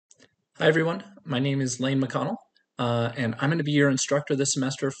Hi everyone, my name is Lane McConnell, and I'm going to be your instructor this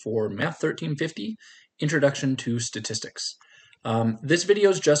semester for Math 1350, Introduction to Statistics. This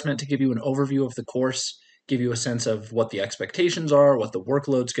video is just meant to give you an overview of the course, give you a sense of what the expectations are, what the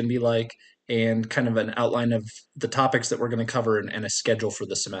workload's going to be like, and kind of an outline of the topics that we're going to cover and a schedule for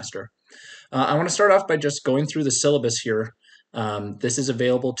the semester. I want to start off by just going through the syllabus here. This is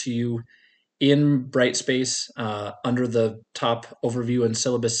available to you in Brightspace under the top overview and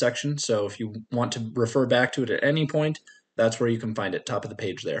syllabus section. So if you want to refer back to it at any point, that's where you can find it, top of the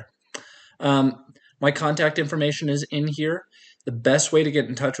page there. My contact information is in here. The best way to get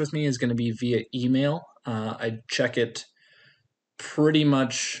in touch with me is going to be via email. I check it pretty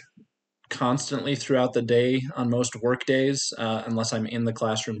much constantly throughout the day on most work days, unless I'm in the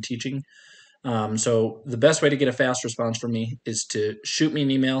classroom teaching. So the best way to get a fast response from me is to shoot me an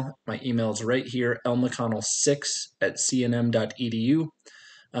email. My email is right here, lmcconnell6@cnm.edu.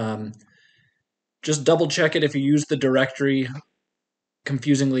 Just double check it if you use the directory.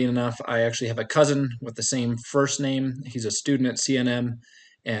 Confusingly enough, I actually have a cousin with the same first name. He's a student at CNM,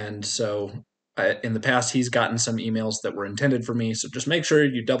 and so in the past he's gotten some emails that were intended for me. So just make sure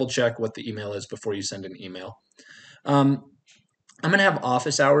you double check what the email is before you send an email. I'm going to have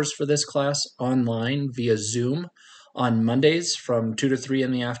office hours for this class online via Zoom on Mondays from 2 to 3 in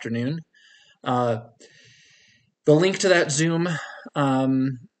the afternoon. The link to that Zoom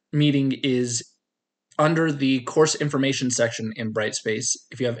meeting is under the course information section in Brightspace.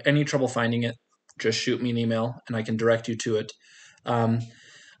 If you have any trouble finding it, just shoot me an email and I can direct you to it.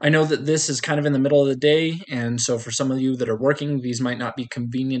 I know that this is kind of in the middle of the day, and so for some of you that are working, these might not be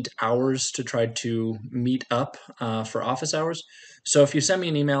convenient hours to try to meet up for office hours. So if you send me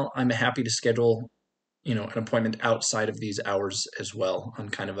an email, I'm happy to schedule, an appointment outside of these hours as well on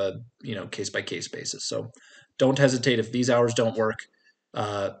kind of a, case by case basis. So don't hesitate if these hours don't work.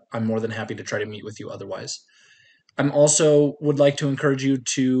 I'm more than happy to try to meet with you otherwise. I'm also would like to encourage you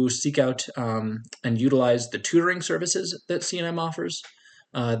to seek out and utilize the tutoring services that CNM offers.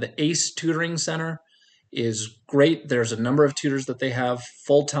 The ACE Tutoring Center is great. There's a number of tutors that they have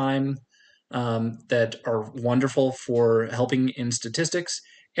full-time that are wonderful for helping in statistics,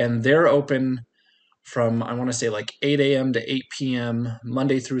 and they're open from, I want to say, like 8 a.m. to 8 p.m.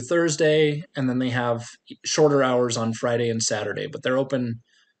 Monday through Thursday, and then they have shorter hours on Friday and Saturday, but they're open,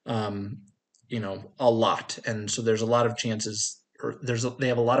 a lot, and so there's a lot of chances, or they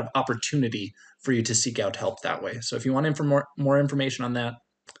have a lot of opportunity for you to seek out help that way. So if you want more information on that,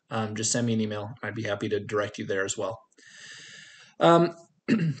 just send me an email. I'd be happy to direct you there as well.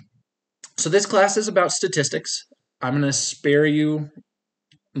 So this class is about statistics. I'm going to spare you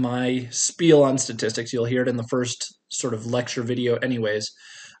my spiel on statistics. You'll hear it in the first sort of lecture video anyways.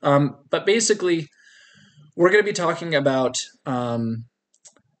 But basically, we're going to be talking about one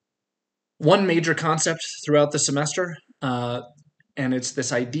major concept throughout the semester, and it's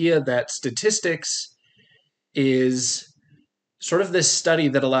this idea that statistics is sort of this study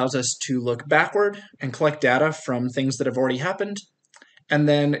that allows us to look backward and collect data from things that have already happened, and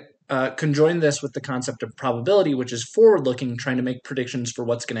then conjoin this with the concept of probability, which is forward-looking, trying to make predictions for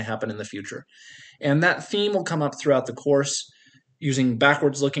what's going to happen in the future. And that theme will come up throughout the course, using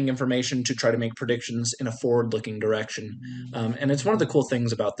backwards-looking information to try to make predictions in a forward-looking direction. And it's one of the cool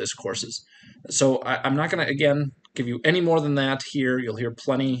things about this courses. So I'm not going to, again, give you any more than that here. You'll hear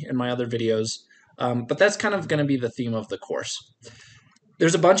plenty in my other videos. But that's kind of going to be the theme of the course.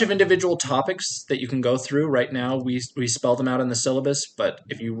 There's a bunch of individual topics that you can go through. Right now, we spell them out in the syllabus, but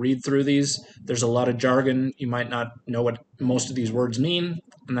if you read through these, there's a lot of jargon. You might not know what most of these words mean,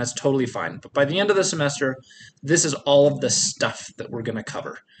 and that's totally fine. But by the end of the semester, this is all of the stuff that we're going to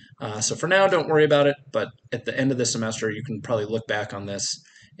cover. So for now, don't worry about it, but at the end of the semester, you can probably look back on this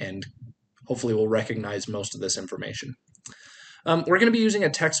and hopefully we'll recognize most of this information. We're going to be using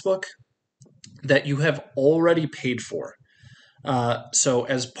a textbook that you have already paid for. So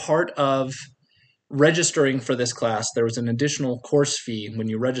as part of registering for this class, there was an additional course fee when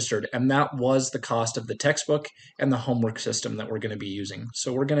you registered, and that was the cost of the textbook and the homework system that we're going to be using.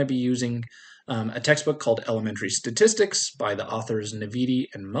 So we're going to be using a textbook called Elementary Statistics by the authors Navidi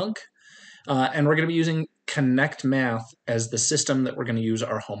and Monk, and we're going to be using Connect Math as the system that we're going to use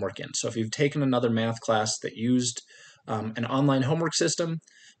our homework in. So if you've taken another math class that used an online homework system,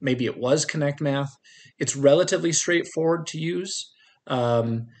 maybe it was Connect Math, it's relatively straightforward to use.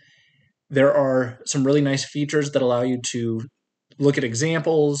 There are some really nice features that allow you to look at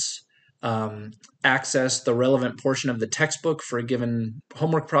examples, access the relevant portion of the textbook for a given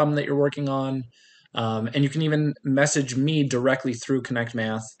homework problem that you're working on, and you can even message me directly through Connect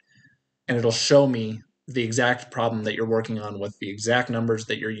Math, and it'll show me the exact problem that you're working on with the exact numbers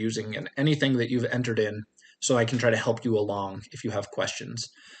that you're using and anything that you've entered in, so I can try to help you along if you have questions.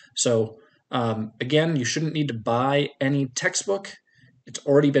 So again, you shouldn't need to buy any textbook. It's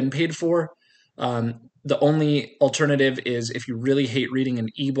already been paid for. The only alternative is if you really hate reading an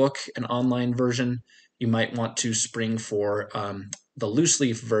ebook, an online version, you might want to spring for the loose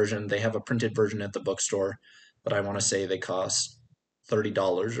leaf version. They have a printed version at the bookstore, but I want to say they cost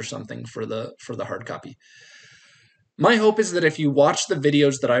 $30 or something for the hard copy. My hope is that if you watch the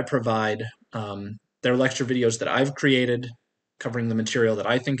videos that I provide, they're lecture videos that I've created covering the material that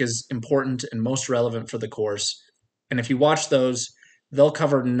I think is important and most relevant for the course. And if you watch those, they'll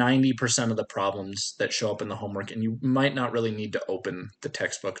cover 90% of the problems that show up in the homework, and you might not really need to open the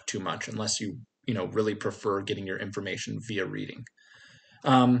textbook too much unless you really prefer getting your information via reading.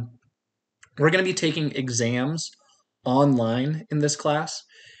 We're going to be taking exams online in this class,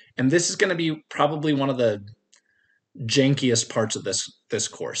 and this is going to be probably one of the jankiest parts of this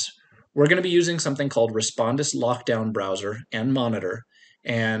course. We're going to be using something called Respondus Lockdown Browser and Monitor,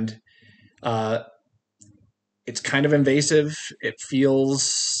 and it's kind of invasive. It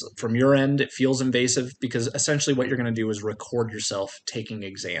feels, from your end, it feels invasive because essentially what you're going to do is record yourself taking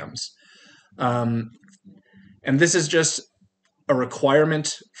exams. And this is just a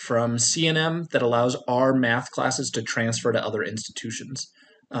requirement from CNM that allows our math classes to transfer to other institutions.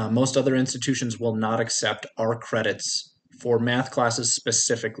 Most other institutions will not accept our credits for math classes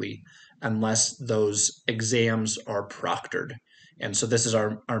specifically unless those exams are proctored. And so this is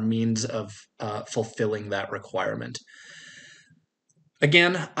our means of fulfilling that requirement.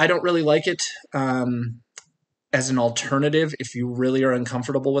 Again, I don't really like it. As an alternative, if you really are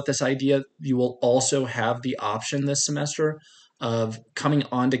uncomfortable with this idea, you will also have the option this semester of coming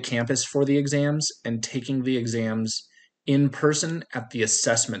onto campus for the exams and taking the exams in person at the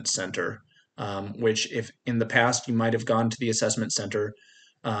assessment center, which if in the past you might have gone to the assessment center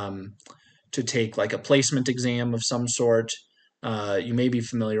to take like a placement exam of some sort. You may be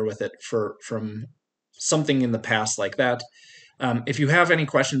familiar with it from something in the past like that. If you have any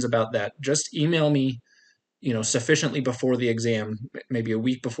questions about that, just email me sufficiently before the exam, maybe a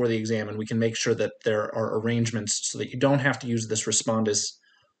week before the exam, and we can make sure that there are arrangements so that you don't have to use this Respondus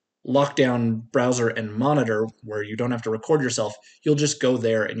lockdown browser and monitor where you don't have to record yourself. You'll just go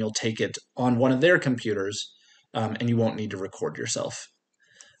there and you'll take it on one of their computers, and you won't need to record yourself.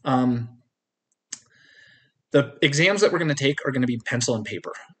 The exams that we're going to take are going to be pencil and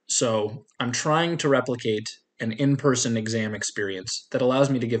paper. So I'm trying to replicate an in-person exam experience that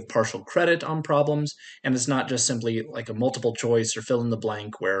allows me to give partial credit on problems, and it's not just simply like a multiple choice or fill in the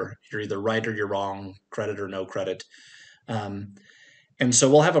blank where you're either right or you're wrong, credit or no credit. And so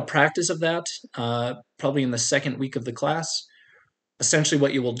we'll have a practice of that probably in the second week of the class. Essentially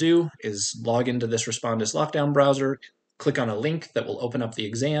what you will do is log into this Respondus lockdown browser, click on a link that will open up the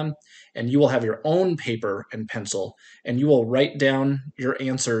exam, and you will have your own paper and pencil, and you will write down your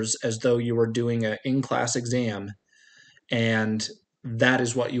answers as though you were doing an in-class exam, and that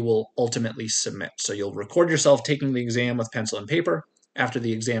is what you will ultimately submit. So you'll record yourself taking the exam with pencil and paper. After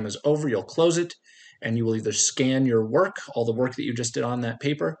the exam is over, you'll close it, and you will either scan your work, all the work that you just did on that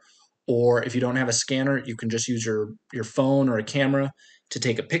paper, or if you don't have a scanner, you can just use your phone or a camera to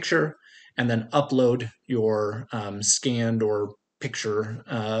take a picture and then upload your scanned or picture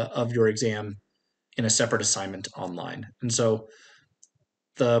of your exam in a separate assignment online. And so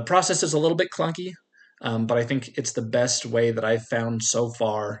the process is a little bit clunky, but I think it's the best way that I've found so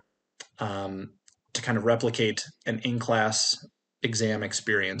far to kind of replicate an in-class exam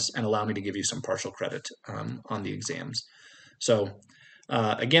experience and allow me to give you some partial credit on the exams. So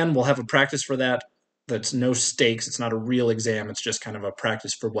again, we'll have a practice for that. That's no stakes. It's not a real exam. It's just kind of a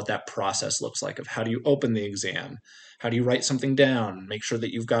practice for what that process looks like of how do you open the exam? How do you write something down? Make sure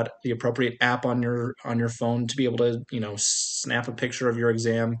that you've got the appropriate app on your phone to be able to, snap a picture of your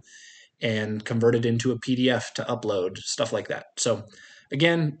exam and convert it into a PDF to upload, stuff like that. So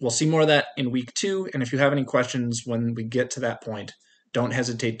again, we'll see more of that in week 2. And if you have any questions when we get to that point, don't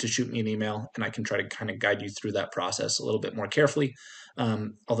hesitate to shoot me an email, and I can try to kind of guide you through that process a little bit more carefully.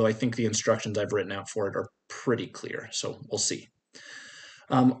 Although I think the instructions I've written out for it are pretty clear, so we'll see.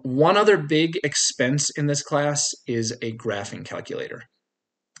 One other big expense in this class is a graphing calculator.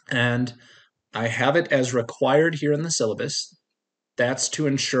 And I have it as required here in the syllabus. That's to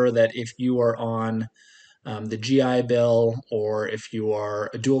ensure that if you are on the GI Bill or if you are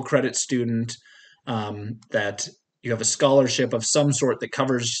a dual credit student, that you have a scholarship of some sort that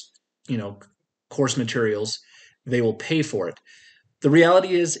covers, course materials, they will pay for it. The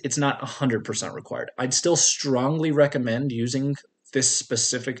reality is it's not 100% required. I'd still strongly recommend using this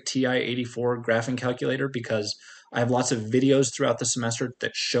specific TI-84 graphing calculator because I have lots of videos throughout the semester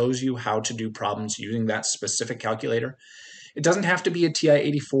that shows you how to do problems using that specific calculator. It doesn't have to be a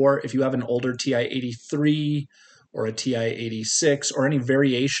TI-84. If you have an older TI-83 or a TI-86 or any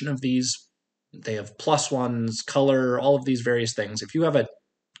variation of these, they have plus ones, color, all of these various things. If you have a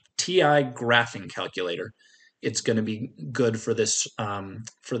TI graphing calculator, it's going to be good for this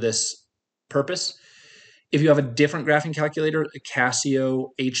purpose. If you have a different graphing calculator, Casio,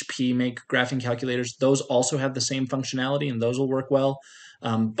 HP make graphing calculators. Those also have the same functionality, and those will work well.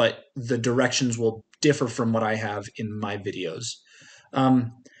 But the directions will differ from what I have in my videos.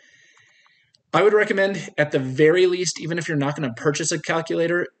 I would recommend, at the very least, even if you're not going to purchase a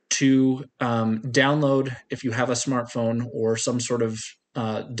calculator, to download, if you have a smartphone or some sort of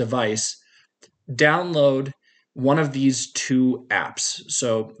device, download one of these two apps.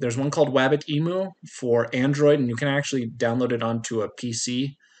 So there's one called WabbitEmu for Android, and you can actually download it onto a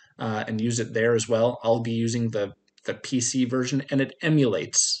PC and use it there as well. I'll be using the PC version, and it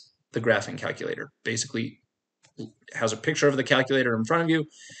emulates the graphing calculator. Basically, has a picture of the calculator in front of you,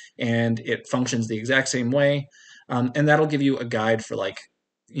 and it functions the exact same way. And that'll give you a guide for, like,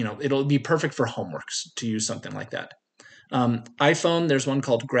 it'll be perfect for homeworks to use something like that. iPhone, there's one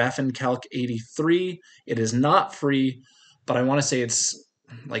called GraphenCalc 83. It is not free, but I want to say it's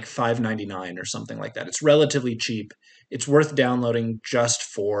like $5.99 or something like that. It's relatively cheap. It's worth downloading just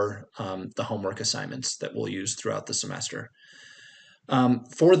for the homework assignments that we'll use throughout the semester.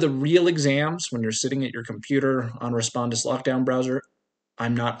 For the real exams, when you're sitting at your computer on Respondus Lockdown browser,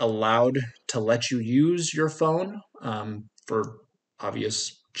 I'm not allowed to let you use your phone for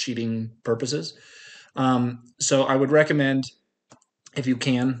obvious cheating purposes. So I would recommend, if you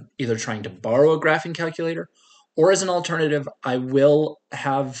can, either trying to borrow a graphing calculator, or as an alternative, I will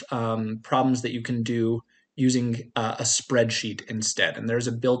have problems that you can do using a spreadsheet instead. And there's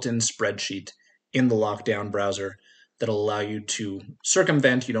a built-in spreadsheet in the Lockdown browser that'll allow you to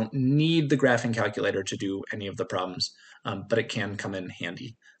circumvent. You don't need the graphing calculator to do any of the problems, but it can come in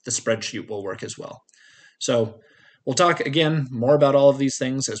handy. The spreadsheet will work as well. So we'll talk again more about all of these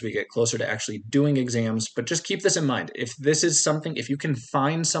things as we get closer to actually doing exams, but just keep this in mind. If this is something, if you can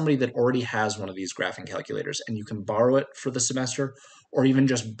find somebody that already has one of these graphing calculators and you can borrow it for the semester, or even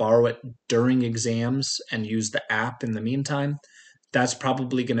just borrow it during exams and use the app in the meantime, that's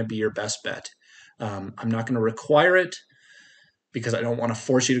probably going to be your best bet. I'm not going to require it because I don't want to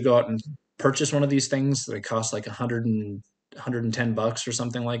force you to go out and purchase one of these things. They cost like $110 or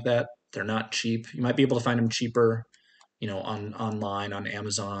something like that. They're not cheap. You might be able to find them cheaper, online on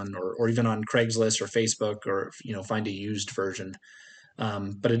Amazon or even on Craigslist or Facebook, or find a used version.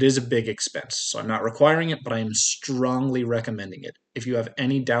 But it is a big expense, so I'm not requiring it, but I am strongly recommending it. If you have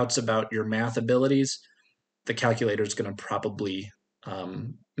any doubts about your math abilities, the calculator is going to probably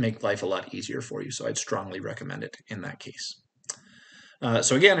make life a lot easier for you. So I'd strongly recommend it in that case.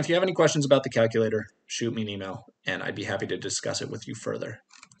 So again, if you have any questions about the calculator, shoot me an email, and I'd be happy to discuss it with you further.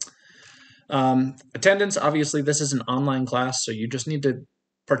 Attendance, obviously, this is an online class, so you just need to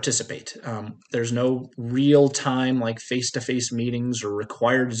participate. There's no real-time, like, face-to-face meetings or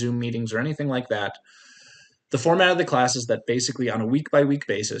required Zoom meetings or anything like that. The format of the class is that basically on a week-by-week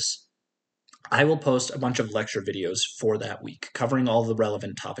basis, I will post a bunch of lecture videos for that week, covering all the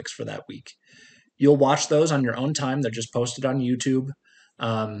relevant topics for that week. You'll watch those on your own time. They're just posted on YouTube.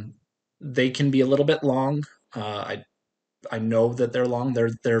 They can be a little bit long. I know that they're long.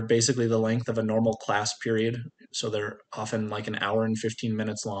 They're basically the length of a normal class period, so they're often like an hour and 15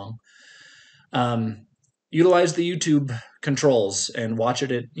 minutes long. Utilize the YouTube controls and watch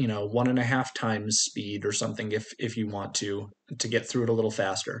it at 1.5 times speed or something if you want to get through it a little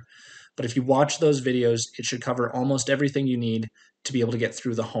faster. But if you watch those videos, it should cover almost everything you need to be able to get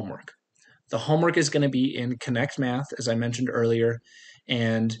through the homework. The homework is going to be in Connect Math, as I mentioned earlier,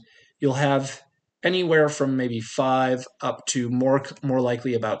 and you'll have anywhere from maybe 5 up to more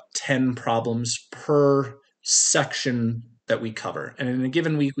likely about 10 problems per section that we cover. And in a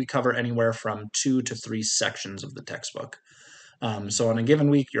given week, we cover anywhere from 2 to 3 sections of the textbook. So on a given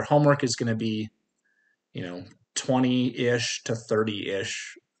week, your homework is going to be, 20-ish to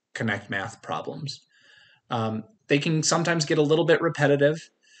 30-ish Connect Math problems. They can sometimes get a little bit repetitive.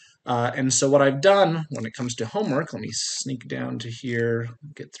 And so what I've done when it comes to homework, let me sneak down to here,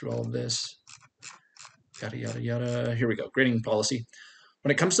 get through all of this. Yada, yada, yada. Here we go. Grading policy.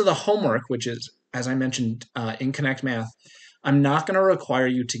 When it comes to the homework, which is, as I mentioned, in Connect Math, I'm not going to require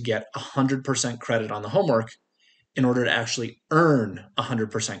you to get 100% credit on the homework in order to actually earn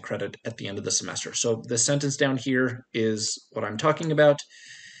 100% credit at the end of the semester. So the sentence down here is what I'm talking about.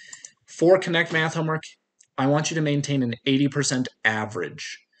 For Connect Math homework, I want you to maintain an 80%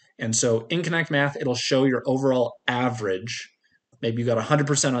 average. And so in Connect Math, it'll show your overall average. Maybe you got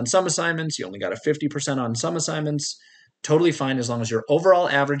 100% on some assignments, you only got a 50% on some assignments. Totally fine as long as your overall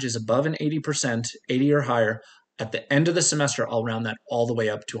average is above an 80%, 80 or higher. At the end of the semester, I'll round that all the way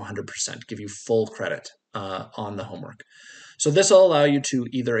up to 100%, give you full credit on the homework. So this will allow you to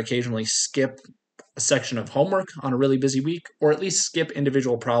either occasionally skip a section of homework on a really busy week, or at least skip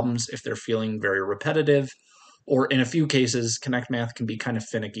individual problems if they're feeling very repetitive, or in a few cases, Connect Math can be kind of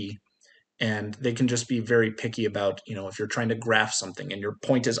finicky and they can just be very picky about, if you're trying to graph something and your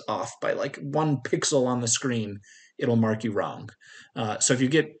point is off by like 1 pixel on the screen, it'll mark you wrong. So if you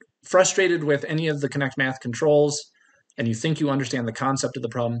get frustrated with any of the Connect Math controls and you think you understand the concept of the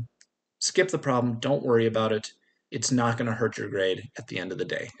problem, skip the problem, don't worry about it. It's not going to hurt your grade at the end of the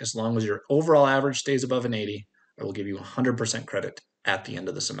day. As long as your overall average stays above an 80, I will give you 100% credit at the end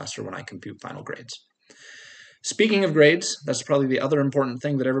of the semester when I compute final grades. Speaking of grades, that's probably the other important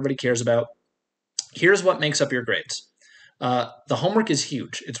thing that everybody cares about. Here's what makes up your grades. The homework is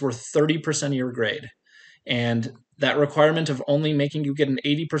huge. It's worth 30% of your grade. And that requirement of only making you get an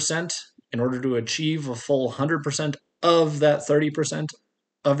 80% in order to achieve a full 100% of that 30%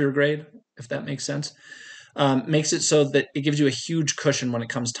 of your grade, if that makes sense, makes it so that it gives you a huge cushion when it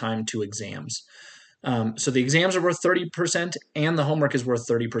comes time to exams. So the exams are worth 30% and the homework is worth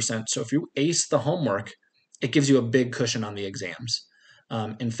 30%. So if you ace the homework, it gives you a big cushion on the exams.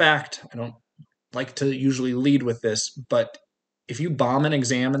 In fact, I don't like to usually lead with this, but if you bomb an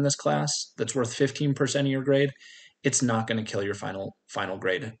exam in this class that's worth 15% of your grade, it's not going to kill your final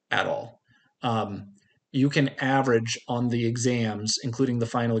grade at all. You can average on the exams, including the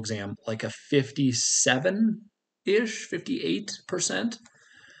final exam, like a 57-ish, 58%.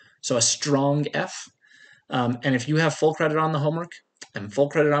 So a strong F. And if you have full credit on the homework and full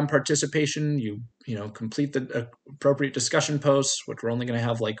credit on participation, you complete the appropriate discussion posts, which we're only going to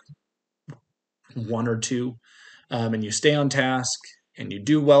have like 1 or 2, and you stay on task and you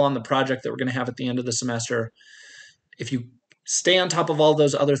do well on the project that we're going to have at the end of the semester, if you stay on top of all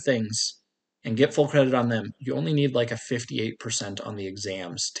those other things and get full credit on them, you only need like a 58% on the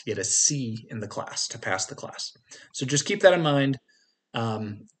exams to get a C in the class, to pass the class. So just keep that in mind.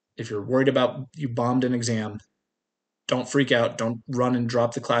 If you're worried about you bombed an exam, don't freak out. Don't run and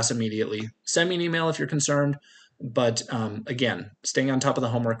drop the class immediately. Send me an email if you're concerned. But again, staying on top of the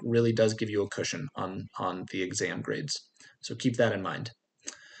homework really does give you a cushion on the exam grades. So keep that in mind.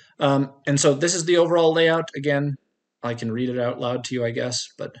 And so this is the overall layout. Again, I can read it out loud to you, I guess,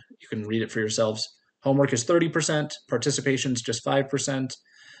 but you can read it for yourselves. Homework is 30%, participation is just 5%.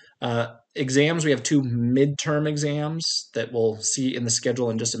 Exams, we have 2 midterm exams that we'll see in the schedule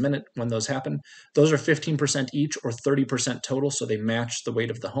in just a minute when those happen. Those are 15% each or 30% total, so they match the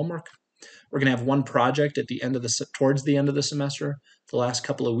weight of the homework. We're going to have 1 project at the end of towards the end of the semester, the last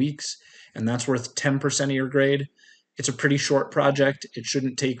couple of weeks, and that's worth 10% of your grade. It's a pretty short project. It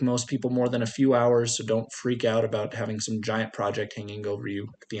shouldn't take most people more than a few hours, so don't freak out about having some giant project hanging over you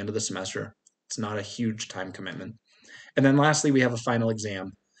at the end of the semester. It's not a huge time commitment. And then lastly, we have a final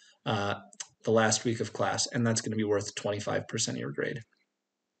exam the last week of class, and that's going to be worth 25% of your grade.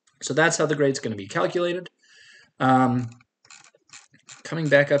 So that's how the grade's going to be calculated. Coming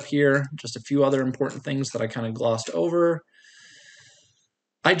back up here, just a few other important things that I kind of glossed over.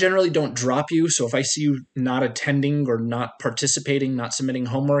 I generally don't drop you, so if I see you not attending or not participating, not submitting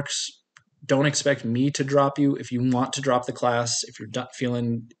homeworks, don't expect me to drop you. If you want to drop the class, if you're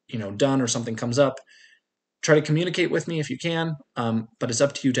feeling done or something comes up, try to communicate with me if you can, but it's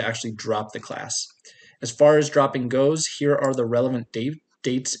up to you to actually drop the class. As far as dropping goes, here are the relevant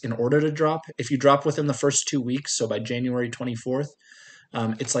dates in order to drop. If you drop within the first 2 weeks, so by January 24th,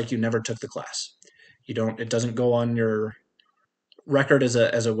 it's like you never took the class. It doesn't go on your record as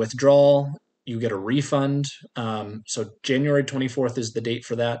a withdrawal. You get a refund. So January 24th is the date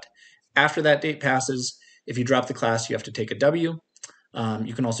for that. After that date passes, if you drop the class, you have to take a W.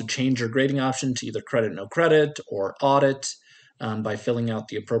 You can also change your grading option to either credit, no credit, or audit by filling out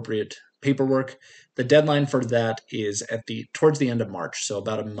the appropriate paperwork. The deadline for that is towards the end of March, so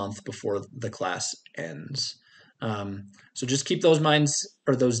about a month before the class ends. So just keep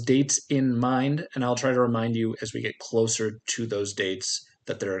those dates in mind, and I'll try to remind you as we get closer to those dates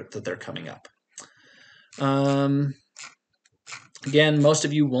that they're coming up. Again, most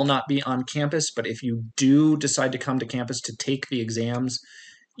of you will not be on campus, but if you do decide to come to campus to take the exams,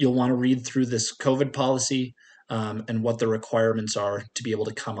 you'll want to read through this COVID policy and what the requirements are to be able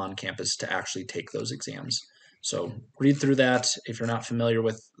to come on campus to actually take those exams. So read through that if you're not familiar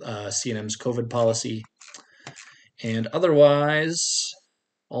with C&M's COVID policy. And otherwise,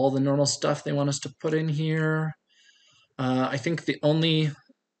 all the normal stuff they want us to put in here. I think the only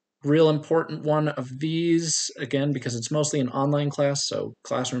real important one of these, again, because it's mostly an online class, so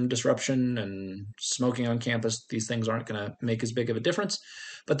classroom disruption and smoking on campus, these things aren't going to make as big of a difference.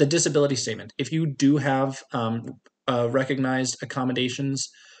 But the disability statement, if you do have recognized accommodations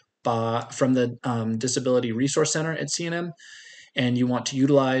from the Disability Resource Center at CNM, and you want to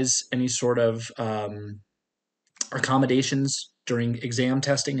utilize any sort of accommodations during exam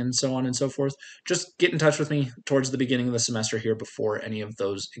testing and so on and so forth, just get in touch with me towards the beginning of the semester here before any of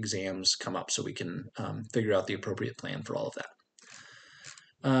those exams come up so we can figure out the appropriate plan for all of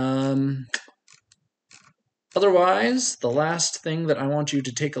that. Otherwise, the last thing that I want you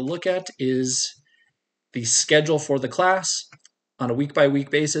to take a look at is the schedule for the class on a week-by-week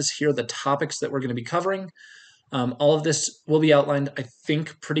basis. Here are the topics that we're going to be covering. All of this will be outlined, I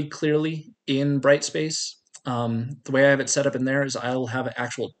think, pretty clearly in Brightspace. The way I have it set up in there is I'll have an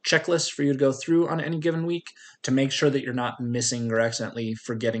actual checklist for you to go through on any given week to make sure that you're not missing or accidentally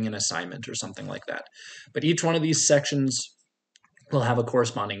forgetting an assignment or something like that. But each one of these sections will have a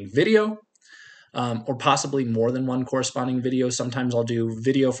corresponding video, or possibly more than one corresponding video. Sometimes I'll do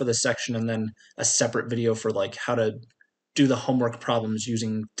video for the section and then a separate video for like how to do the homework problems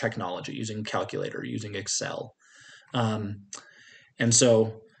using technology, using calculator, using Excel. And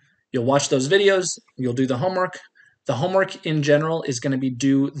so you'll watch those videos, you'll do the homework. The homework in general is going to be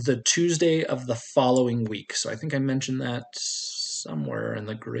due the Tuesday of the following week. So I think I mentioned that somewhere in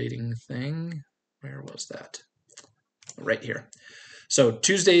the grading thing. Where was that? Right here. So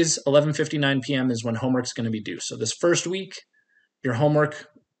Tuesdays, 11:59 p.m. is when homework's going to be due. So this first week, your homework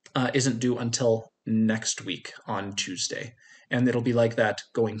isn't due until next week on Tuesday. And it'll be like that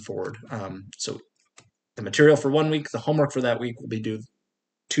going forward. So the material for one week, the homework for that week will be due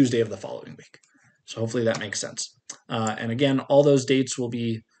Tuesday of the following week. So hopefully that makes sense. And again, all those dates will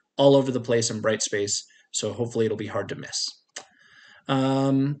be all over the place in Brightspace, so hopefully it'll be hard to miss.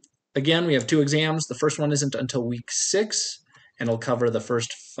 Again, we have 2 exams. The first one isn't until week 6, and it'll cover the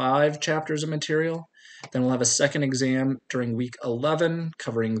first 5 chapters of material. Then we'll have a second exam during week 11,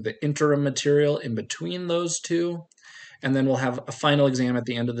 covering the interim material in between those 2. And then we'll have a final exam at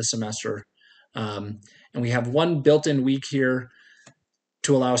the end of the semester. And we have one built-in week here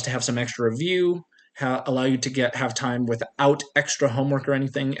to allow us to have some extra review, allow you to have time without extra homework or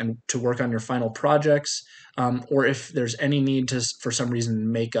anything and to work on your final projects, or if there's any need to, for some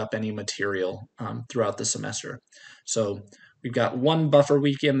reason, make up any material throughout the semester. So we've got one buffer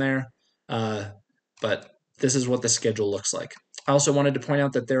week in there, but this is what the schedule looks like. I also wanted to point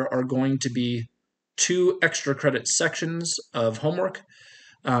out that there are going to be 2 extra credit sections of homework.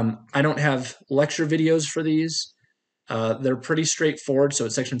 I don't have lecture videos for these. They're pretty straightforward. So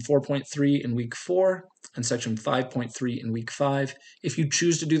it's section 4.3 in week 4 and section 5.3 in week 5. If you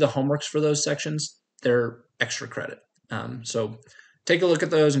choose to do the homeworks for those sections, they're extra credit. So take a look at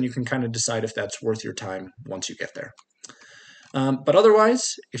those and you can kind of decide if that's worth your time once you get there. But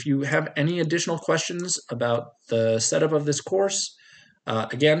otherwise, if you have any additional questions about the setup of this course,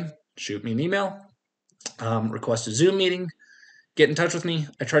 again, shoot me an email, request a Zoom meeting, get in touch with me.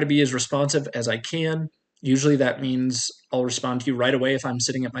 I try to be as responsive as I can. Usually that means I'll respond to you right away if I'm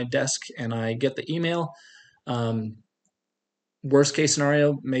sitting at my desk and I get the email. Worst case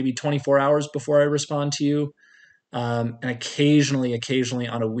scenario, maybe 24 hours before I respond to you. And occasionally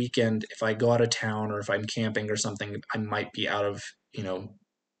on a weekend, if I go out of town or if I'm camping or something, I might be out of,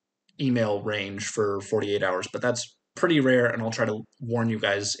 email range for 48 hours, but that's pretty rare. And I'll try to warn you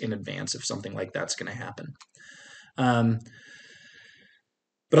guys in advance if something like that's going to happen.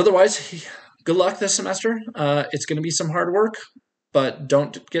 But otherwise, good luck this semester. It's going to be some hard work, but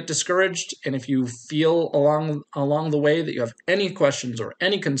don't get discouraged. And if you feel along the way that you have any questions or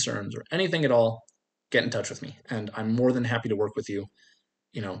any concerns or anything at all, get in touch with me. And I'm more than happy to work with you.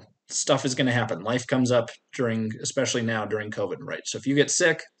 Stuff is going to happen. Life comes up especially now during COVID, right? So if you get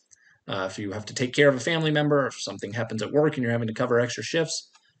sick, if you have to take care of a family member, if something happens at work and you're having to cover extra shifts,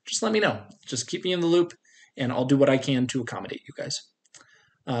 just let me know. Just keep me in the loop and I'll do what I can to accommodate you guys.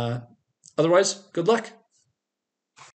 Otherwise, good luck.